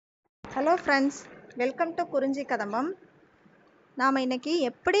Hello friends, welcome to குறிஞ்சி கதம்பம். நாம் இன்றைக்கி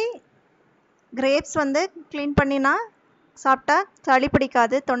எப்படி கிரேப்ஸ் க்ளீன் பண்ணினா சாப்பிட்டா சளி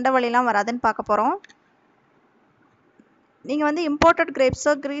பிடிக்காது, தொண்டை வலிலாம் வராதுன்னு பார்க்க போகிறோம். நீங்கள் இம்போர்ட்டட்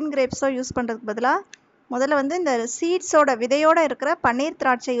கிரேப்ஸோ க்ரீன் கிரேப்ஸோ யூஸ் பண்ணுறதுக்கு பதிலாக முதல்ல இந்த சீட்ஸோட விதையோடு இருக்கிற பன்னீர்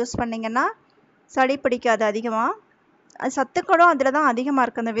திராட்சை யூஸ் பண்ணிங்கன்னா சளி பிடிக்காது அதிகமாக. அது சத்துக்களும் அதில் தான் அதிகமாக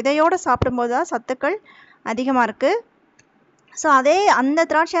இருக்குது. அந்த விதையோடு சாப்பிடும்போது தான் சத்துக்கள் அதிகமாக இருக்குது. ஸோ அந்த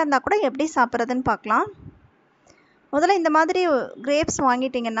திராட்சையாக இருந்தால் கூட எப்படி சாப்பிட்றதுன்னு பார்க்கலாம். முதல்ல இந்த மாதிரி கிரேப்ஸ்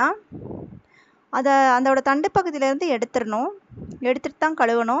வாங்கிட்டிங்கன்னா அதோட தண்டு பகுதியிலேருந்து எடுத்துடணும். எடுத்துகிட்டு தான்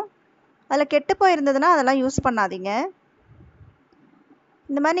கழுவணும். அதில் கெட்டு போயிருந்ததுன்னா அதெல்லாம் யூஸ் பண்ணாதீங்க.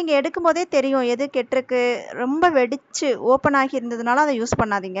 இந்த மாதிரி நீங்கள் எடுக்கும்போதே தெரியும் எது கெட்டிருக்கு. ரொம்ப வெடித்து ஓப்பன் ஆகி இருந்ததுனால அதை யூஸ்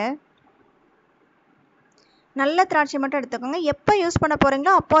பண்ணாதீங்க. நல்ல திராட்சை மட்டும் எடுத்துக்கோங்க. எப்போ யூஸ் பண்ண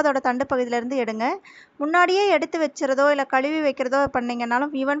போகிறீங்களோ அப்போ அதோட தண்டு பகுதியிலேருந்து எடுங்க. முன்னாடியே எடுத்து வச்சுறதோ இல்லை கழுவி வைக்கிறதோ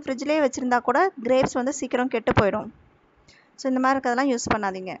பண்ணிங்கன்னாலும் ஈவன் ஃப்ரிட்ஜ்லேயே வச்சுருந்தா கூட கிரேப்ஸ் சீக்கிரம் கெட்டு போயிடும். ஸோ இந்த மாதிரி இருக்கிறதெல்லாம் யூஸ்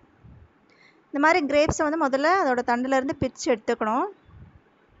பண்ணாதீங்க. இந்த மாதிரி கிரேப்ஸை முதல்ல அதோட தண்டுலேருந்து பிரித்து எடுத்துக்கணும்.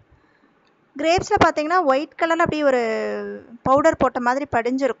 கிரேப்ஸில் பார்த்தீங்கன்னா ஒயிட் கலரில் அப்படியே ஒரு பவுடர் போட்ட மாதிரி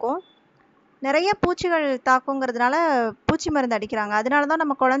படிஞ்சிருக்கும். நிறைய பூச்சிகள் தாக்குங்கிறதுனால பூச்சி மருந்து அடிக்கிறாங்க. அதனால தான்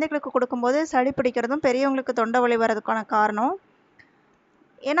நம்ம குழந்தைகளுக்கு கொடுக்கும்போது சளி பிடிக்கிறதும் பெரியவங்களுக்கு தொண்டை வலி வர்றதுக்கான காரணம்.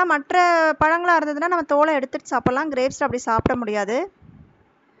 ஏன்னா மற்ற பழங்களாக இருந்ததுன்னா நம்ம தோலை எடுத்துகிட்டு சாப்பிட்லாம். கிரேப்ஸில் அப்படி சாப்பிட முடியாது.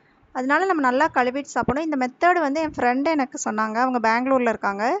 அதனால நம்ம நல்லா கழுவிட்டு சாப்பிடணும். இந்த மெத்தடு என் ஃப்ரெண்டு எனக்கு சொன்னாங்க. அவங்க பெங்களூரில்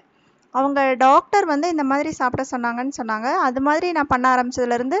இருக்காங்க. அவங்க டாக்டர் இந்த மாதிரி சாப்பிட சொன்னாங்கன்னு சொன்னாங்க. அது மாதிரி நான் பண்ண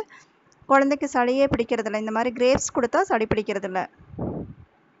ஆரம்பித்ததுலேருந்து குழந்தைக்கு சளியே பிடிக்கிறதில்ல. இந்த மாதிரி கிரேப்ஸ் கொடுத்தா சளி பிடிக்கிறதில்ல.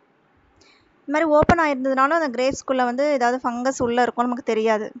 இந்த மாதிரி ஓப்பன் ஆகிருந்ததுனாலும் அந்த கிரேப்ஸ்குள்ளே ஏதாவது ஃபங்கஸ் உள்ளே இருக்கும், நமக்கு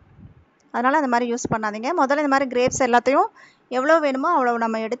தெரியாது. அதனால் அந்த மாதிரி யூஸ் பண்ணாதீங்க. முதல்ல இந்த மாதிரி கிரேப்ஸ் எல்லாத்தையும் எவ்வளோ வேணுமோ அவ்வளோ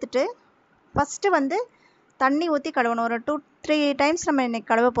நம்ம எடுத்துகிட்டு ஃபஸ்ட்டு தண்ணி ஊற்றி கழுவணும். ஒரு 2-3 டைம்ஸ் நம்ம இன்றைக்கி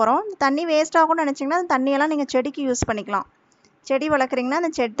கழுவ போகிறோம். தண்ணி வேஸ்ட் ஆகும்னு நினச்சிங்கன்னா அந்த தண்ணியெல்லாம் நீங்கள் செடிக்கு யூஸ் பண்ணிக்கலாம். செடி வளர்க்குறீங்கன்னா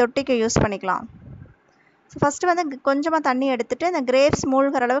அந்த தொட்டிக்கு யூஸ் பண்ணிக்கலாம். ஸோ ஃபஸ்ட்டு கொஞ்சமாக தண்ணி எடுத்துகிட்டு அந்த கிரேப்ஸ்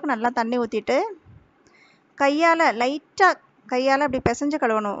மூழ்கிற அளவுக்கு நல்லா தண்ணி ஊற்றிட்டு கையால் அப்படி பிசைஞ்சு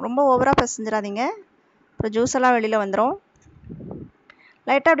கழுவணும். ரொம்ப ஓவராக பிசைஞ்சிடாதீங்க, அப்புறம் ஜூஸ் எல்லாம் வெளியில் வந்துடும்.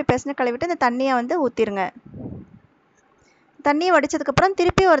 லைட்டாக அப்படி பிசைஞ்சு கழுவிட்டு இந்த தண்ணியை ஊற்றிடுங்க. தண்ணியை வடித்ததுக்கப்புறம்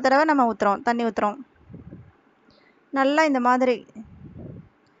திருப்பி ஒரு தடவை நம்ம தண்ணி ஊற்றுறோம். நல்லா இந்த மாதிரி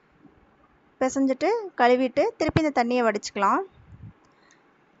பிசைஞ்சிட்டு கழுவிட்டு திருப்பி இந்த தண்ணியை வடிச்சுக்கலாம்.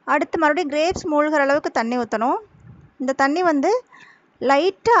 அடுத்து மறுபடியும் கிரேப்ஸ் மூழ்கிற அளவுக்கு தண்ணி ஊற்றணும். இந்த தண்ணி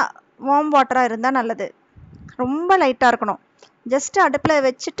லைட்டாக வார்ம் வாட்டராக இருந்தால் நல்லது. ரொம்ப லைட்டாக இருக்கணும். ஜஸ்ட்டு அடுப்பில்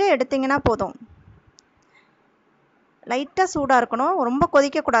வச்சுட்டு எடுத்திங்கன்னா போதும். லைட்டாக சூடாக இருக்கணும், ரொம்ப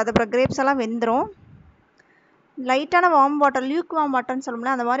கொதிக்கக்கூடாது, அப்புறம் கிரேப்ஸ் எல்லாம் வெந்துடும். லைட்டான வார்ம் வாட்டர், லியூக் வார்ம் வாட்டர்னு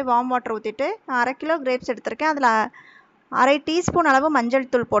சொல்லணும்னா அந்த மாதிரி வார்ம் வாட்டர் ஊற்றிட்டு 1/2 கிலோ கிரேப்ஸ் எடுத்திருக்கேன். அதில் 1/2 டீஸ்பூன் அளவு மஞ்சள்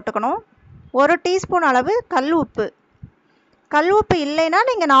தூள் போட்டுக்கணும். 1 டீஸ்பூன் அளவு கல் உப்பு இல்லைன்னா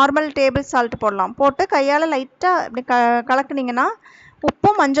நீங்கள் நார்மல் டேபிள் சால்ட் போடலாம். போட்டு கையால் லைட்டாக இப்படி கலக்குனிங்கன்னா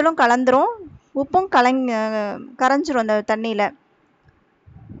உப்பும் மஞ்சளும் கலந்துரும். உப்பும் கரைஞ்சிரும் அந்த தண்ணியில்.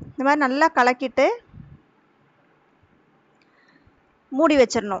 இந்த மாதிரி நல்லா கலக்கிட்டு மூடி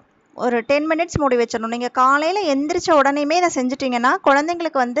வச்சிடணும். ஒரு 10 மினிட்ஸ் மூடி வச்சிடணும். நீங்கள் காலையில் எந்திரிச்ச உடனேயுமே இதை செஞ்சிட்டிங்கன்னா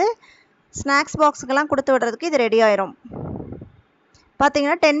குழந்தைங்களுக்கு ஸ்நாக்ஸ் பாக்ஸுக்கெல்லாம் கொடுத்து விடுறதுக்கு இது ரெடி ஆயிரும்.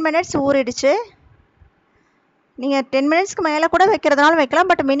 பார்த்தீங்கன்னா 10 மினிட்ஸ் ஊறிடுச்சு. நீங்கள் 10 மினிட்ஸ்க்கு மேலே கூட வைக்கிறதுனால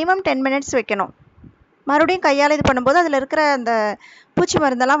வைக்கலாம், பட் மினிமம் 10 மினிட்ஸ் வைக்கணும். மறுபடியும் கையால் இது பண்ணும்போது அதில் இருக்கிற அந்த பூச்சி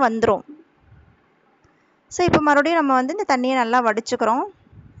மருந்தெல்லாம் வந்துடும். ஸோ இப்போ மறுபடியும் நம்ம இந்த தண்ணியை நல்லா வடிச்சுக்கிறோம்.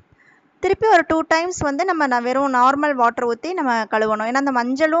 திருப்பி ஒரு 2 டைம்ஸ் நம்ம வெறும் நார்மல் வாட்டர் ஊற்றி நம்ம கழுவணும். ஏன்னா அந்த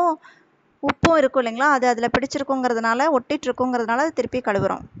மஞ்சளும் உப்பும் இருக்கும் இல்லைங்களா, அது அதில் பிடிச்சிருக்குங்கிறதுனால ஒட்டிகிட்ருக்குங்கிறதுனால அது திருப்பி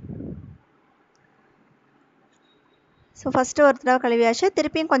கழுவுறோம். ஸோ ஃபஸ்ட்டு ஒரு தடவை கழுவியாச்சு.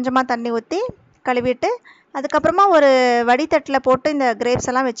 திருப்பியும் கொஞ்சமாக தண்ணி ஊற்றி கழுவிட்டு அதுக்கப்புறமா ஒரு வடித்தட்டில் போட்டு இந்த கிரேப்ஸ்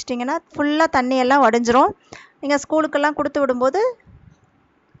எல்லாம் வச்சிட்டிங்கன்னா ஃபுல்லாக தண்ணியெல்லாம் வடிஞ்சிரும். நீங்கள் ஸ்கூலுக்கெல்லாம் கொடுத்து விடும்போது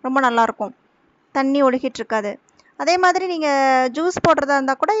ரொம்ப நல்லாயிருக்கும், தண்ணி ஒழுகிட்டுருக்காது. அதே மாதிரி நீங்கள் ஜூஸ் போடுறதா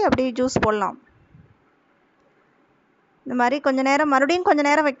இருந்தால் கூட அப்படி ஜூஸ் போடலாம். இந்த மாதிரி மறுபடியும் கொஞ்சம்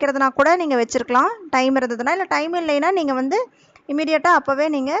நேரம் வைக்கிறதுனா கூட நீங்கள் வச்சுருக்கலாம், டைம் இருந்ததுன்னா. இல்லை டைம் இல்லைன்னா நீங்கள் இமீடியட்டாக அப்போவே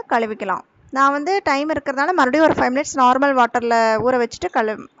நீங்கள் கழுவிக்கலாம். நான் டைம் இருக்கிறதுனால மறுபடியும் ஒரு 5 மினிட்ஸ் நார்மல் வாட்டரில் ஊற வச்சுட்டு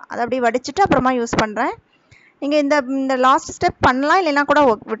அதை அப்படியே வடிச்சிட்டு அப்புறமா யூஸ் பண்ணுறேன். நீங்கள் இந்த லாஸ்ட் ஸ்டெப் பண்ணலாம், இல்லைன்னா கூட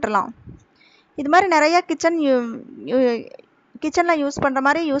விட்டுறலாம். இது மாதிரி நிறையா கிச்சனில் யூஸ் பண்ணுற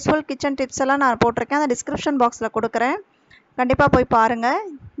மாதிரி யூஸ்ஃபுல் கிச்சன் டிப்ஸ் எல்லாம் நான் போட்டிருக்கேன். அந்த டிஸ்கிரிப்ஷன் பாக்ஸில் கொடுக்குறேன், கண்டிப்பாக போய் பாருங்கள்.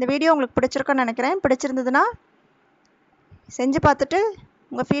 இந்த வீடியோ உங்களுக்கு பிடிச்சிருக்குன்னு நினைக்கிறேன். பிடிச்சிருந்ததுன்னா செஞ்சு பார்த்துட்டு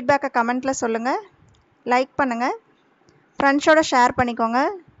உங்கள் ஃபீட்பேக்கை கமெண்ட்டில் சொல்லுங்கள். லைக் பண்ணுங்கள், ஃப்ரெண்ட்ஸோடு ஷேர் பண்ணிக்கோங்க.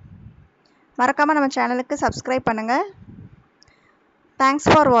 மறக்காமல் நம்ம சேனலுக்கு சப்ஸ்கிரைப் பண்ணுங்கள். தேங்க்ஸ்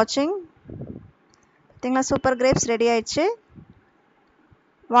ஃபார் வாட்சிங். பார்த்தீங்களா, சூப்பர் கிரேப்ஸ் ரெடி ஆயிடுச்சு.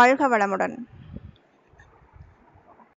 வாழ்க வளமுடன்.